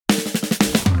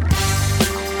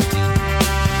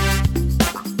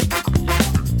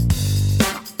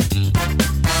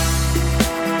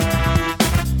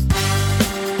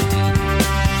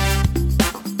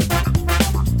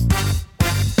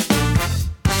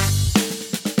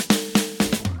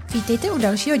Vítejte u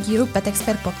dalšího dílu Pet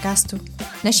Expert podcastu.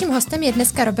 Naším hostem je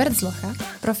dneska Robert Zlocha,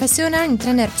 profesionální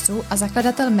trenér psů a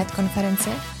zakladatel Med konference,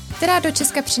 která do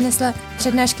Česka přinesla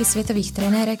přednášky světových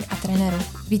trenérek a trenérů.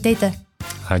 Vítejte.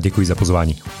 A děkuji za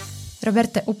pozvání.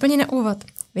 Roberte, úplně na úvod.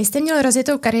 Vy jste měl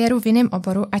rozjetou kariéru v jiném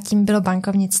oboru a tím bylo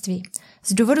bankovnictví.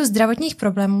 Z důvodu zdravotních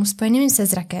problémů spojených se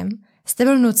zrakem jste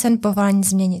byl nucen povolání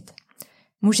změnit.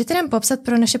 Můžete nám popsat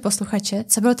pro naše posluchače,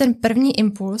 co byl ten první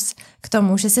impuls k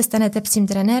tomu, že se stanete psím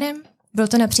trenérem? Byl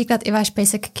to například i váš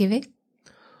pejsek Kiwi?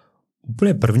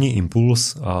 Úplně první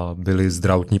impuls byly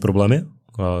zdravotní problémy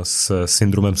s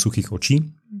syndromem suchých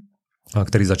očí,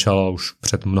 který začal už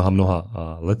před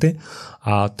mnoha lety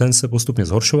a ten se postupně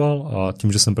zhoršoval a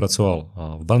tím, že jsem pracoval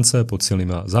v bance pod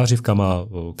silnýma zářivkama,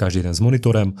 každý den s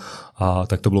monitorem,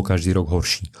 tak to bylo každý rok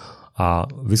horší. A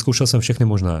vyzkoušel jsem všechny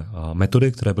možné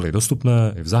metody, které byly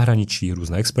dostupné i v zahraničí,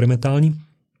 různé experimentální.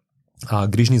 A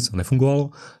když nic nefungovalo,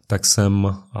 tak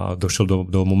jsem došel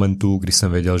do momentu, kdy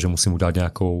jsem věděl, že musím udělat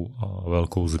nějakou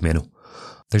velkou změnu.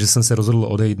 Takže jsem se rozhodl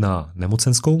odejít na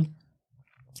nemocenskou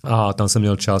a tam jsem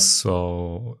měl čas,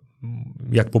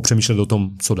 jak popřemýšlet o tom,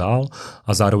 co dál,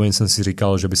 a zároveň jsem si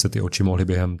říkal, že by se ty oči mohly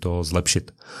během toho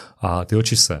zlepšit. A ty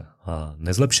oči se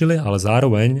nezlepšily, ale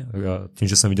zároveň tím,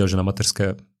 že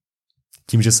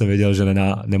jsem viděl, že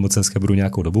na nemocenské budu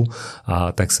nějakou dobu,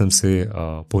 tak jsem si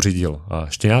pořídil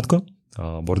štěňátko,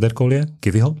 border collie,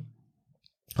 Kiwiho,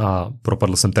 a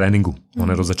propadl jsem tréninku,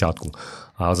 hned od začátku.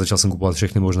 A začal jsem kupovat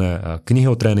všechny možné knihy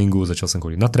o tréninku, začal jsem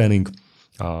chodit na trénink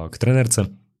k trenérce.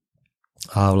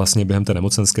 A vlastně během té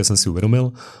nemocenské jsem si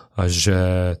uvědomil, že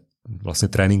vlastně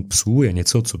trénink psů je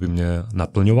něco, co by mě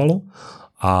naplňovalo,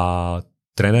 a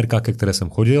trenérka, ke které jsem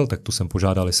chodil, tak tu jsem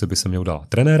požádal, jestli by se mě udala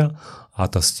trenéra, a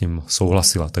ta s tím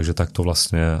souhlasila, takže tak to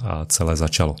vlastně celé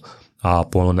začalo. A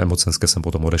po nemocenské jsem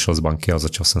potom odešel z banky a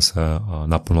začal jsem se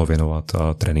naplno věnovat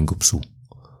tréninku psů.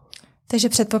 Takže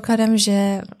předpokládám,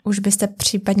 že už byste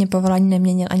případně povolání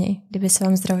neměnil ani, kdyby se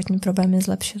vám zdravotní problémy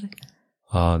zlepšily.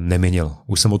 A neměnil.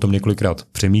 Už jsem o tom několikrát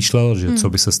přemýšlel, že co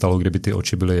by se stalo, kdyby ty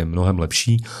oči byly mnohem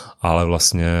lepší, ale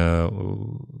vlastně,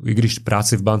 i když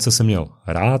práci v bance jsem měl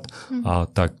rád,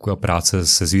 tak práce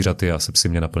se zvířaty a se psy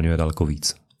mě naplňuje daleko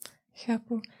víc.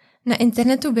 Chápu. Na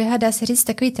internetu běhá, dá se říct,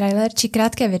 takový trailer či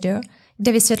krátké video,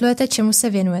 kde vysvětlujete, čemu se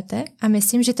věnujete, a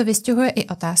myslím, že to vystihuje i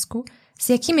otázku, s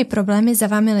jakými problémy za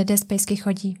vámi lidé z pejsky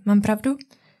chodí. Mám pravdu?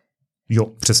 Jo,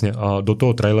 přesně. A do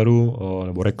toho traileru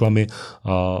nebo reklamy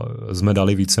jsme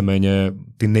dali víceméně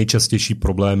ty nejčastější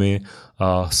problémy,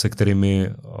 se kterými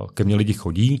ke mně lidi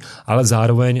chodí, ale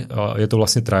zároveň je to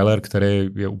vlastně trailer, který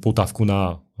je upoutávku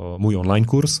na můj online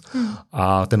kurz,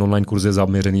 a ten online kurz je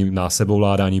zaměřený na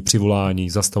sebeovládání, přivolání,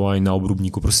 zastavování na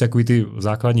obrubníku, prostě takový ty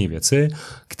základní věci,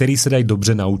 které se dají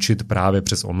dobře naučit právě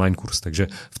přes online kurz. Takže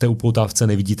v té upoutávce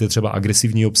nevidíte třeba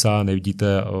agresivního psa,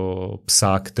 nevidíte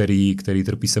psa, který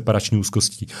trpí separační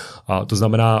úzkostí. A to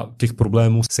znamená, těch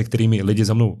problémů, se kterými lidi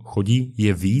za mnou chodí,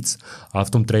 je víc, a v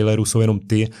tom traileru jsou jenom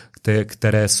ty,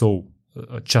 které jsou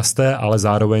časté, ale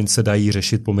zároveň se dají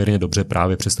řešit poměrně dobře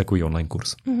právě přes takový online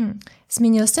kurz.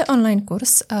 Zmínil jste online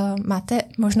kurz. Máte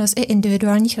možnost i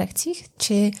individuálních lekcích,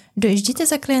 či dojíždíte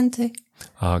za klienty?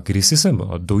 A kdysi jsem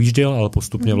dojížděl, ale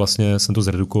postupně vlastně jsem to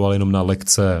zredukoval jenom na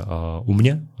lekce u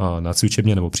mě, na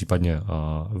cvičebně nebo případně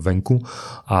venku,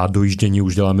 a dojíždění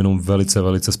už dělám jenom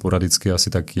velice sporadicky, asi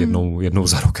tak jednou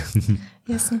za rok.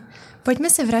 Jasně. Pojďme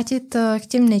se vrátit k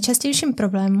těm nejčastějším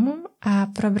problémům a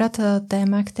probrat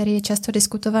téma, který je často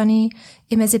diskutovaný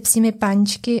i mezi psími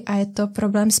páničky, a je to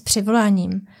problém s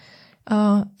přivoláním.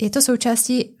 Je to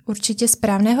součástí určitě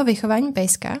správného vychování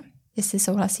pejska, jestli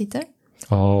souhlasíte?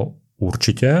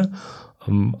 Určitě,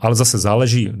 ale zase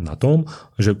záleží na tom,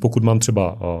 že pokud mám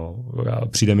třeba,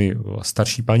 přijde mi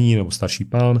starší paní nebo starší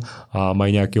pán a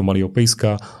mají nějakého malého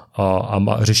pejska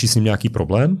a řeší s ním nějaký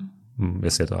problém,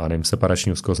 jestli je to,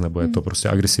 separační úzkost, nebo je to prostě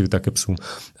agresivita ke psům,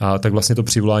 tak vlastně to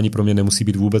přivolání pro mě nemusí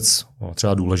být vůbec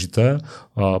třeba důležité,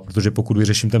 protože pokud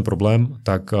vyřeším ten problém,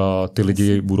 tak ty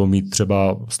lidi budou mít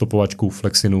třeba stopovačku,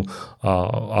 flexinu,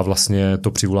 a vlastně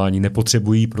to přivolání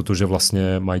nepotřebují, protože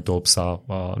vlastně mají toho psa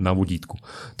na vodítku.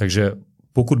 Takže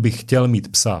pokud bych chtěl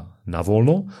mít psa na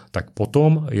volno, tak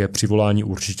potom je přivolání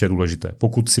určitě důležité.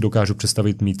 Pokud si dokážu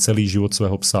představit mít celý život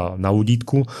svého psa na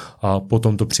vodítku, a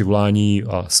potom to přivolání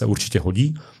se určitě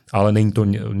hodí, ale není to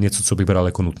něco, co bych bral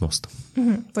jako nutnost.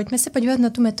 Pojďme se podívat na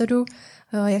tu metodu,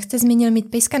 jak jste zmínil,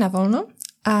 mít pejska na volno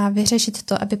a vyřešit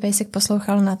to, aby pejsek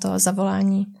poslouchal na to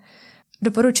zavolání.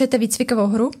 Doporučujete výcvikovou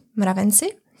hru Mravenci?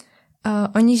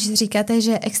 O níž říkáte,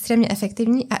 že je extrémně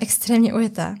efektivní a extrémně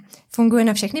ujetá. Funguje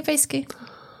na všechny pejsky?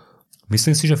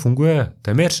 Myslím si, že funguje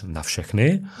téměř na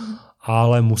všechny,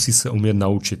 ale musí se umět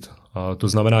naučit. To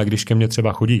znamená, když ke mně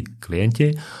třeba chodí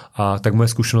klienti, tak moje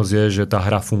zkušenost je, že ta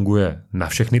hra funguje na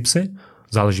všechny psy,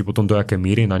 záleží potom do jaké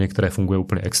míry, na některé funguje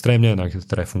úplně extrémně, na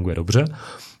některé funguje dobře.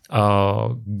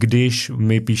 Když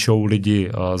mi píšou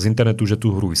lidi z internetu, že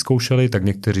tu hru vyzkoušeli, tak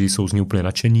někteří jsou z ní úplně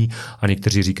nadšení a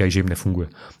někteří říkají, že jim nefunguje.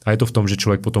 A je to v tom, že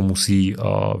člověk potom musí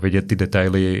vědět ty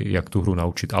detaily, jak tu hru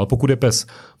naučit. Ale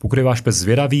pokud je váš pes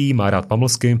zvědavý, má rád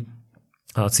pamlsky,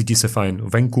 a cítí se fajn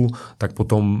venku, tak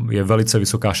potom je velice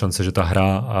vysoká šance, že ta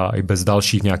hra a i bez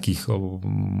dalších nějakých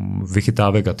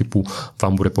vychytávek a typů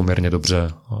vám bude poměrně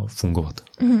dobře fungovat.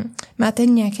 Máte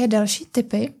nějaké další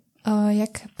tipy, jak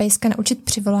pejska naučit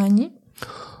přivolání?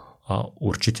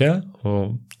 Určitě.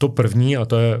 To první, a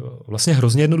to je vlastně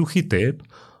hrozně jednoduchý tip,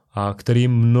 který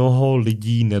mnoho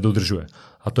lidí nedodržuje.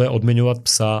 A to je odměňovat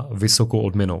psa vysokou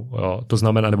odměnou. To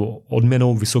znamená, nebo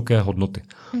odměnou vysoké hodnoty.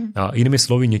 Jinými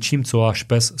slovy, něčím, co váš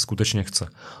pes skutečně chce.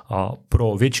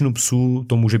 Pro většinu psů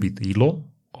to může být jídlo.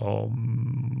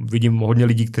 Vidím hodně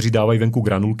lidí, kteří dávají venku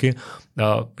granulky.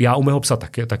 Já u mého psa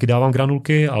taky dávám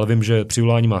granulky, ale vím, že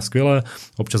přivolání má skvělé,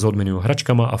 občas ho odměňuji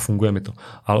hračkama a funguje mi to.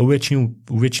 Ale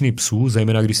u většiny psů,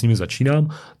 zejména když s nimi začínám,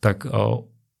 tak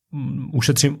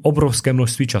ušetřím obrovské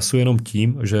množství času jenom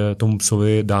tím, že tomu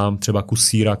psovi dám třeba kus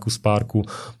sýra, kus párku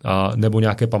nebo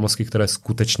nějaké pamlsky, které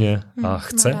skutečně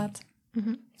chce.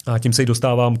 A tím se jí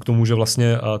dostávám k tomu, že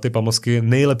vlastně ty pamlsky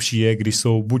nejlepší je, když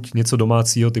jsou buď něco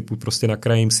domácího typu prostě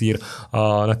nakrájím sýr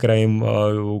a nakrájím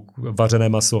vařené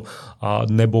maso a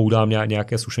nebo dám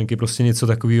nějaké sušenky, prostě něco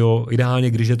takového,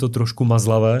 ideálně, když je to trošku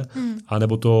mazlavé, a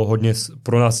nebo to hodně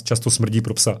pro nás často smrdí,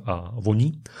 pro psa a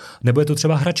voní. Nebo je to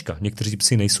třeba hračka. Někteří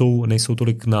psi nejsou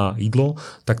tolik na jídlo,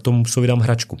 tak tomu psovi dám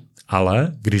hračku.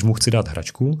 Ale když mu chci dát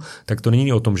hračku, tak to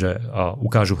není o tom, že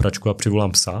ukážu hračku a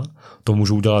přivolám psa. To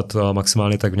můžu udělat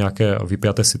maximálně tak v nějaké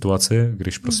vypjaté situaci,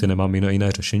 když prostě nemám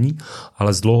jiné řešení.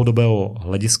 Ale z dlouhodobého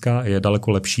hlediska je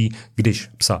daleko lepší, když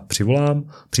psa přivolám,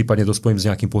 případně to spojím s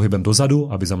nějakým pohybem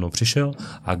dozadu, aby za mnou přišel.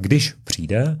 A když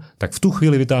přijde, tak v tu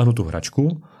chvíli vytáhnu tu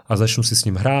hračku a začnu si s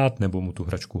ním hrát, nebo mu tu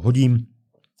hračku hodím.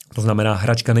 To znamená,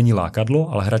 hračka není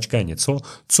lákadlo, ale hračka je něco,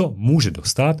 co může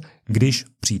dostat, když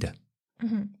přijde.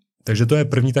 Takže to je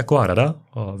první taková rada,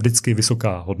 vždycky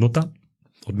vysoká hodnota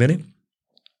odměny.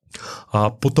 A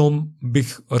potom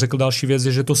bych řekl další věc,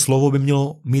 že to slovo by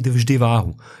mělo mít vždy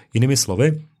váhu. Jinými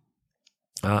slovy,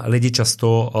 lidi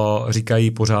často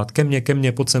říkají pořád ke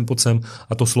mně, pojď sem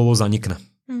a to slovo zanikne.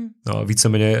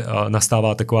 Víceméně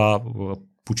nastává taková,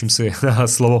 půjčím si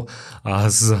slovo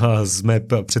z mé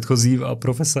předchozí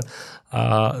profese,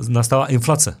 nastává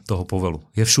inflace toho povelu.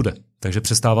 Je všude. Takže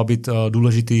přestává být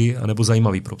důležitý nebo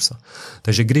zajímavý pro psa.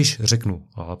 Takže když řeknu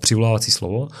přivolávací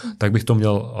slovo, tak bych to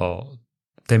měl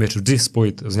téměř vždy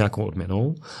spojit s nějakou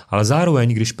odměnou, ale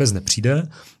zároveň, když pes nepřijde,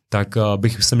 tak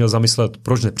bych se měl zamyslet,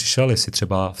 proč nepřišel, jestli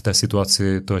třeba v té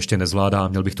situaci to ještě nezvládá,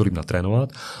 měl bych to líp natrénovat,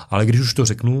 ale když už to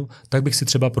řeknu, tak bych si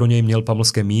třeba pro něj měl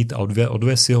pamlské mít a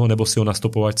odvést si ho nebo si ho na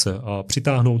stopovačce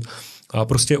přitáhnout a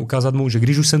prostě ukázat mu, že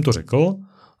když už jsem to řekl,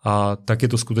 tak je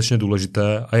to skutečně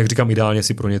důležité a jak říkám, ideálně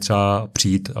si pro ně třeba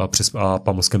přijít a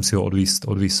pamlskem si ho odvízt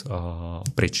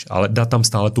pryč. Ale dát tam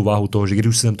stále tu váhu toho, že když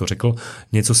už jsem to řekl,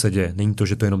 něco se děje. Není to,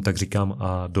 že to jenom tak říkám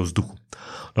do vzduchu.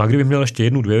 No a kdybych měl ještě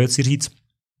dvě věci říct,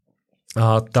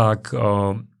 tak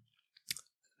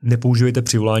nepoužívejte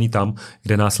přivolání tam,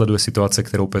 kde následuje situace,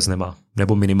 kterou pes nemá,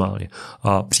 nebo minimálně.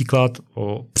 Příklad,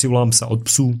 přivolám se od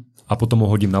psů a potom ho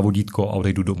hodím na vodítko a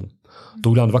odejdu domů. To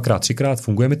udělám 2x, 3x,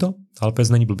 funguje mi to, ale pes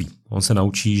není blbý. On se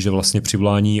naučí, že vlastně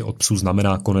přivolání od psů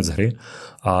znamená konec hry,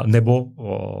 nebo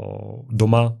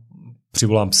doma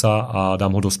přivolám psa a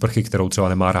dám ho do sprchy, kterou třeba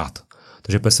nemá rád.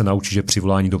 Takže pes se naučí, že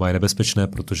přivolání doma je nebezpečné,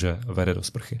 protože vede do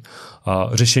sprchy.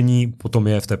 Řešení potom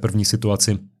je v té první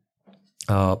situaci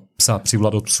psa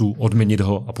přivolat od psů, odměnit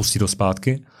ho a pustit ho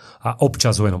zpátky a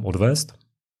občas ho jenom odvést,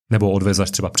 nebo odvést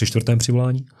až třeba při 4.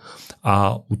 přivolání.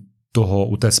 A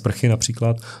u té sprchy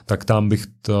například, tak tam bych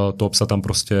toho psa tam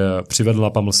prostě přivedl na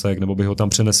pamlsek, nebo bych ho tam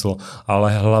přenesl,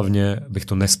 ale hlavně bych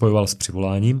to nespojoval s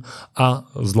přivoláním a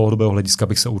z dlouhodobého hlediska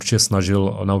bych se určitě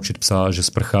snažil naučit psa, že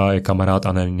sprcha je kamarád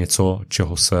a ne něco,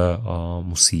 čeho se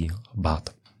musí bát.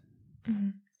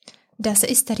 Dá se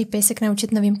i starý pejsek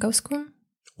naučit novým kouskům?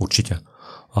 Určitě.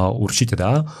 Určitě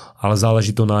dá, ale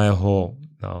záleží to na jeho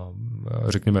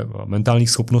řekněme mentálních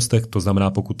schopnostech, to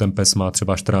znamená, pokud ten pes má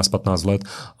třeba 14-15 let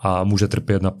a může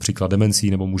trpět například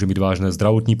demencí nebo může mít vážné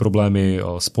zdravotní problémy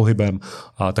s pohybem,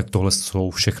 tak tohle jsou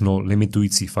všechno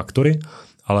limitující faktory,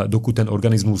 ale dokud ten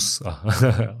organismus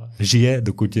žije,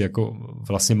 dokud jako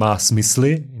vlastně má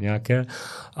smysly nějaké,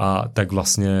 tak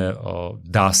vlastně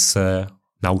dá se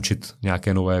naučit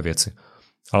nějaké nové věci.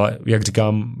 Ale jak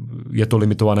říkám, je to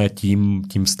limitované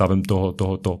tím stavem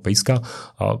toho pejska.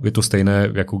 A je to stejné,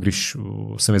 jako když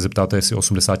se mě zeptáte, jestli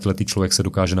 80letý člověk se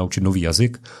dokáže naučit nový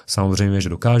jazyk. Samozřejmě, že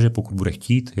dokáže, pokud bude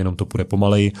chtít, jenom to půjde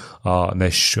pomaleji,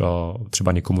 než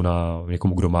třeba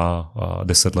někomu, kdo má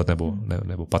 10 let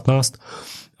nebo 15.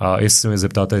 A jestli se mě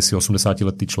zeptáte, jestli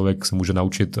 80letý člověk se může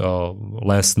naučit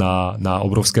lézt na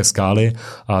obrovské skály,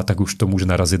 tak už to může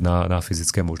narazit na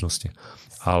fyzické možnosti.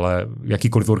 Ale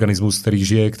jakýkoliv organismus, který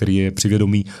žije, který je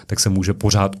přivědomý, tak se může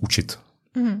pořád učit.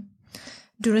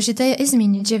 Důležité je i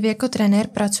zmínit, že vy jako trenér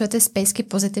pracujete s pejsky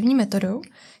pozitivní metodou,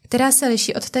 která se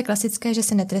liší od té klasické, že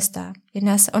se netrestá.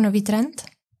 Jedná se o nový trend?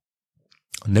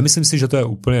 Nemyslím si, že to je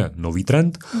úplně nový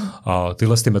trend.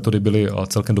 Tyhle metody byly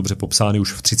celkem dobře popsány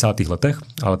už v 30. letech,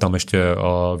 ale tam ještě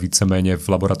víceméně v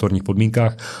laboratorních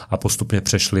podmínkách a postupně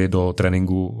přešly do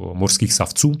tréninku mořských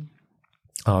savců.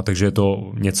 Takže je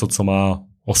to něco, co má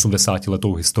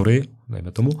 80letou historii,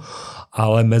 dejme tomu,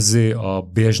 ale mezi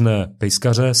běžné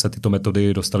pejskaře se tyto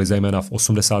metody dostaly zejména v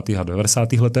 80. a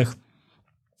 90. letech.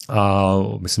 A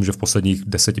myslím, že v posledních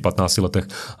 10-15 letech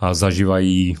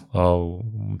zažívají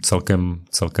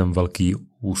celkem velký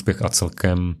úspěch a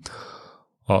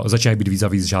začínají být víc a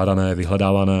víc žádané,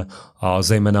 vyhledávané a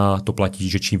zejména to platí,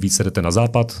 že čím více jdete na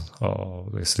západ,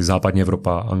 jestli západní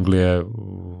Evropa, Anglie,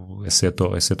 jestli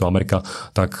je to Amerika,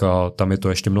 tak tam je to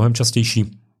ještě mnohem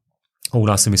častější. U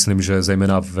nás si myslím, že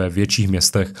zejména ve větších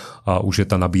městech už je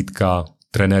ta nabídka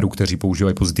trenérů, kteří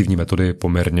používají pozitivní metody,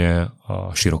 poměrně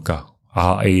široká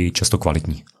a i často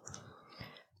kvalitní.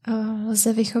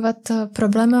 Lze vychovat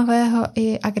problémového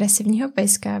i agresivního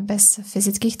pejska bez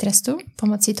fyzických trestů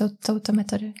pomocí touto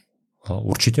metody?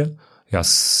 Určitě. Já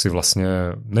si vlastně,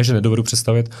 ne že nedovedu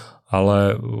představit,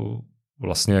 ale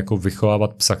vlastně jako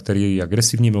vychovávat psa, který je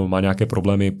agresivní nebo má nějaké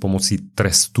problémy pomocí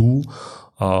trestů,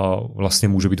 a vlastně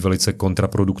může být velice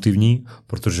kontraproduktivní,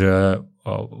 protože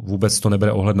vůbec to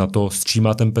nebere ohled na to, s čím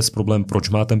má ten pes problém, proč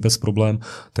má ten pes problém,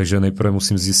 takže nejprve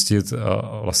musím zjistit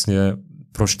vlastně,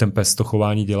 proč ten pes to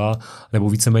chování dělá, nebo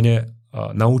víceméně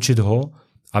naučit ho,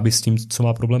 aby s tím, co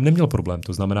má problém, neměl problém.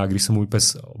 To znamená, když se můj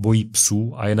pes bojí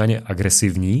psů a je na ně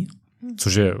agresivní,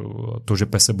 což je to, že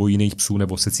pes se bojí jiných psů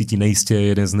nebo se cítí nejistě, je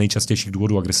jeden z nejčastějších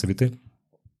důvodů agresivity,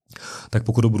 tak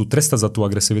pokud ho budu trestat za tu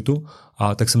agresivitu,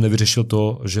 tak jsem nevyřešil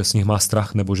to, že z nich má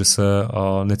strach nebo že se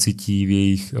necítí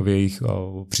v jejich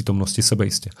přítomnosti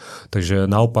sebejistě. Takže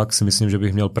naopak si myslím, že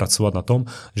bych měl pracovat na tom,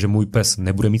 že můj pes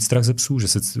nebude mít strach ze psů, že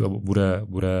se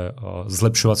bude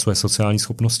zlepšovat své sociální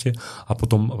schopnosti a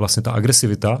potom vlastně ta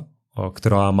agresivita,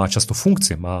 která má často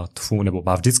funkci, má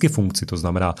vždycky funkci, to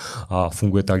znamená,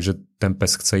 funguje tak, že ten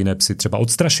pes chce jiné psy třeba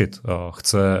odstrašit,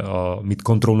 chce mít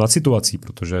kontrolu nad situací,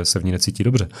 protože se v ní necítí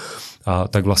dobře,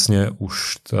 tak vlastně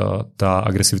už ta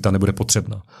agresivita nebude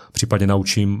potřebná. Případně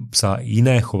naučím psa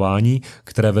jiné chování,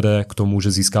 které vede k tomu,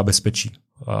 že získá bezpečí.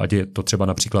 Ať je to třeba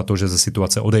například to, že ze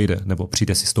situace odejde, nebo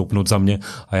přijde si stoupnout za mě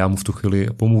a já mu v tu chvíli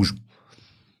pomůžu.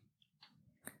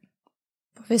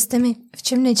 Povězte mi, v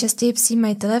čem nejčastěji psí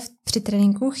majitelé při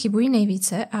tréninku chybují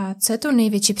nejvíce a co je tou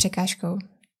největší překážkou?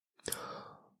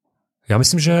 Já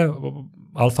myslím, že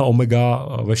alfa omega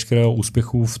veškerého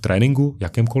úspěchu v tréninku,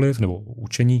 jakémkoliv, nebo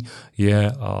učení,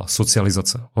 je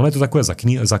socializace. Ono je to takové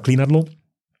zaklínadlo,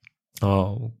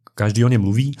 každý o něm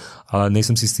mluví, ale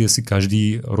nejsem si jistý, jestli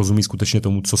každý rozumí skutečně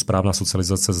tomu, co správná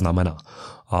socializace znamená.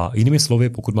 A jinými slovy,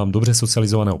 pokud mám dobře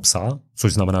socializovaného psa,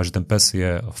 což znamená, že ten pes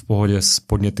je v pohodě s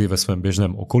podněty ve svém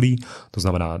běžném okolí, to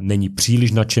znamená, není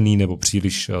příliš nadšený nebo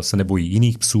příliš se nebojí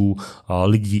jiných psů,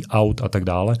 lidí, aut a tak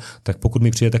dále, tak pokud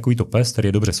mi přijde takovýto pes, který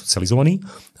je dobře socializovaný,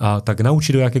 tak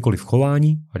naučit do jakékoliv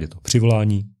chování, ať je to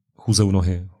přivolání, chůze u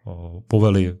nohy,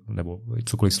 povely nebo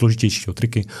cokoliv složitějšího,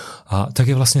 triky, tak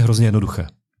je vlastně hrozně jednoduché.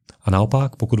 A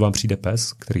naopak, pokud vám přijde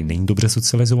pes, který není dobře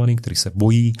socializovaný, který se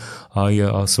bojí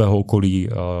svého okolí,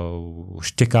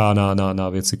 štěká na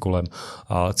věci kolem,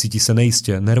 cítí se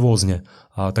nejistě, nervózně,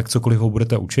 tak cokoliv ho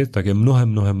budete učit, tak je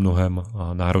mnohem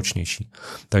náročnější.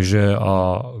 Takže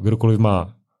kdokoliv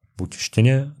má buď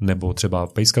štěně, nebo třeba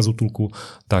pejska z útulku,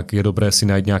 tak je dobré si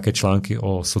najít nějaké články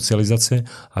o socializaci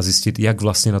a zjistit, jak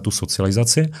vlastně na tu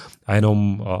socializaci. A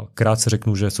jenom krátce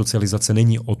řeknu, že socializace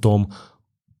není o tom,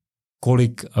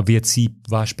 kolik věcí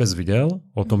váš pes viděl,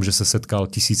 o tom, že se setkal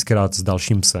 1000krát s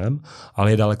dalším psem,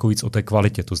 ale je daleko víc o té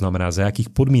kvalitě. To znamená, za jakých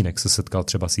podmínek se setkal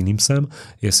třeba s jiným psem,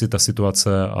 jestli ta situace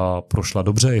prošla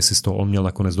dobře, jestli z toho on měl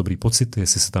nakonec dobrý pocit,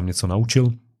 jestli se tam něco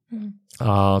naučil.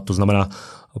 A to znamená,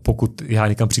 pokud já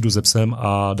někam přijdu se psem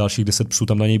a dalších 10 psů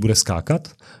tam na něj bude skákat,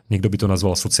 někdo by to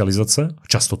nazval socializace,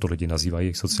 často to lidi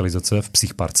nazývají socializace v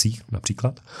psích parcích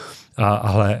například,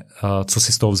 ale co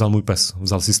si z toho vzal můj pes?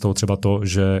 Vzal si z toho třeba to,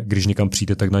 že když někam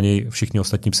přijde, tak na něj všichni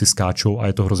ostatní psi skáčou a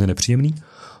je to hrozně nepříjemný.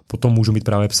 Potom můžu mít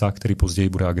právě psa, který později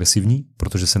bude agresivní,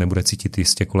 protože se nebude cítit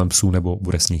jistě kolem psů nebo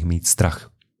bude s nich mít strach.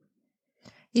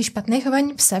 Je špatné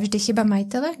chování psa vždy chyba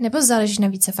majitele nebo záleží na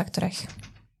více faktorech?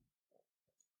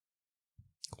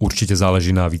 Určitě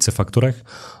záleží na více faktorech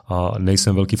a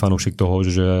nejsem velký fanoušek toho,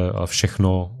 že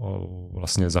všechno,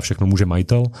 vlastně za všechno může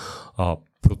majitel, a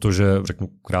protože, řeknu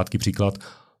krátký příklad,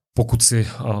 pokud si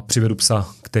přivedu psa,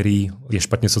 který je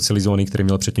špatně socializovaný, který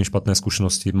měl předtím špatné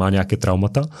zkušenosti, má nějaké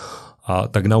traumata,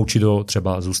 tak naučit ho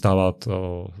třeba zůstávat,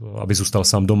 aby zůstal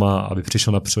sám doma, aby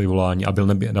přišel na přivolání,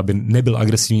 aby nebyl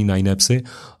agresivní na jiné psy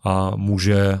a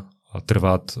může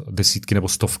trvat desítky nebo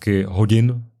stovky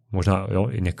hodin, možná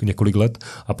i několik let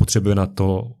a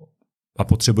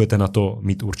potřebujete na to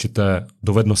mít určité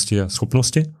dovednosti a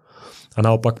schopnosti. A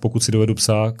naopak, pokud si dovedu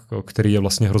psa, který je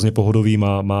vlastně hrozně pohodový,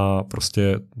 má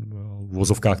prostě v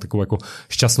vozovkách takovou jako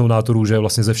šťastnou náturu, že je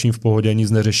vlastně ze vším v pohodě,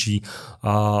 nic neřeší,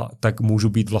 a tak můžu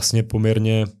být vlastně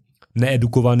poměrně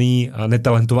needukovaný a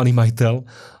netalentovaný majitel,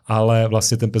 ale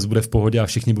vlastně ten pes bude v pohodě a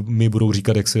všichni mi budou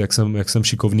říkat, jak jsem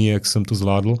šikovný, jak jsem to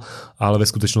zvládl, ale ve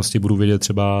skutečnosti budu vědět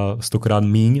třeba 100krát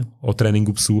míň o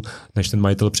tréninku psů, než ten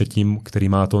majitel předtím, který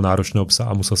má toho náročného psa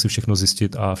a musel si všechno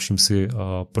zjistit a vším si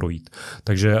projít.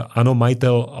 Takže ano,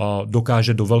 majitel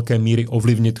dokáže do velké míry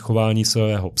ovlivnit chování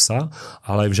svého psa,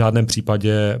 ale v žádném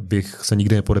případě bych se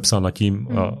nikdy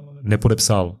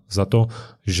nepodepsal za to,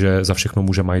 že za všechno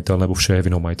může majitel nebo vše je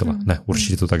vinou majitele. Ne,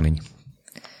 určitě to tak není.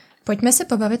 Pojďme se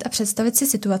pobavit a představit si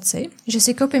situaci, že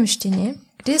si koupím štěně,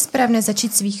 kdy je správné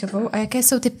začít s výchovou a jaké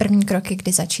jsou ty první kroky,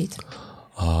 kdy začít.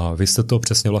 A vy jste to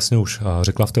přesně vlastně už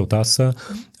řekla v té otázce.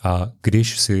 A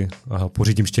když si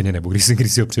pořídím štěně nebo když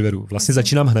si ho přivedu, vlastně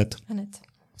začínám hned.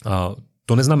 A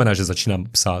to neznamená, že začínám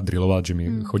psa drillovat, že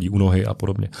mi chodí u nohy a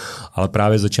podobně. Ale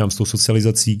právě začínám s tou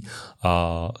socializací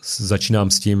a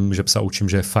začínám s tím, že psa učím,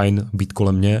 že je fajn být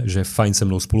kolem mě, že je fajn se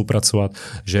mnou spolupracovat,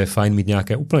 že je fajn mít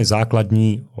nějaké úplně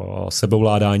základní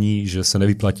sebeovládání, že se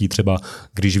nevyplatí třeba,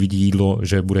 když vidí jídlo,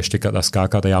 že bude štěkat a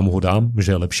skákat a já mu ho dám,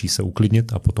 že je lepší se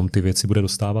uklidnit a potom ty věci bude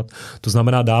dostávat. To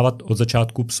znamená dávat od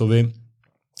začátku psovi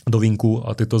do vínku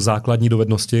a tyto základní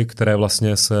dovednosti, které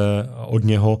vlastně se od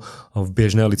něho v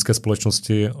běžné lidské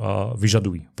společnosti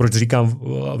vyžadují. Proč říkám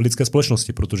v lidské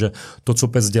společnosti? Protože to, co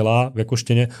pes dělá jako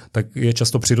štěně, tak je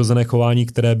často přirozené chování,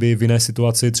 které by v jiné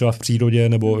situaci, třeba v přírodě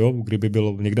nebo kdyby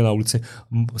byl někde na ulici,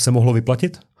 se mohlo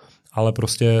vyplatit. Ale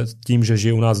prostě tím, že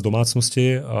žije u nás v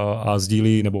domácnosti a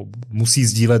sdílí nebo musí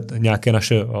sdílet nějaké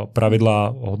naše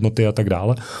pravidla, hodnoty a tak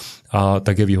dále,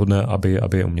 tak je výhodné,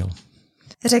 aby je uměl.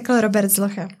 Řekl Robert z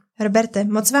Locha. Roberte,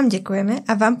 moc vám děkujeme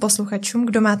a vám posluchačům,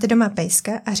 kdo máte doma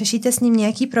pejska a řešíte s ním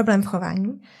nějaký problém v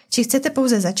chování, či chcete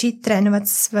pouze začít trénovat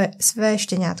své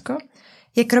štěňátko,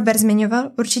 jak Robert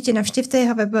zmiňoval, určitě navštivte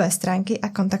jeho webové stránky a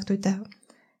kontaktujte ho.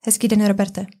 Hezký den,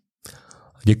 Roberte.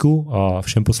 Děkuju a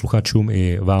všem posluchačům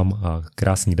i vám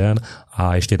krásný den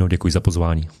a ještě jednou děkuji za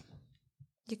pozvání.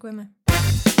 Děkujeme.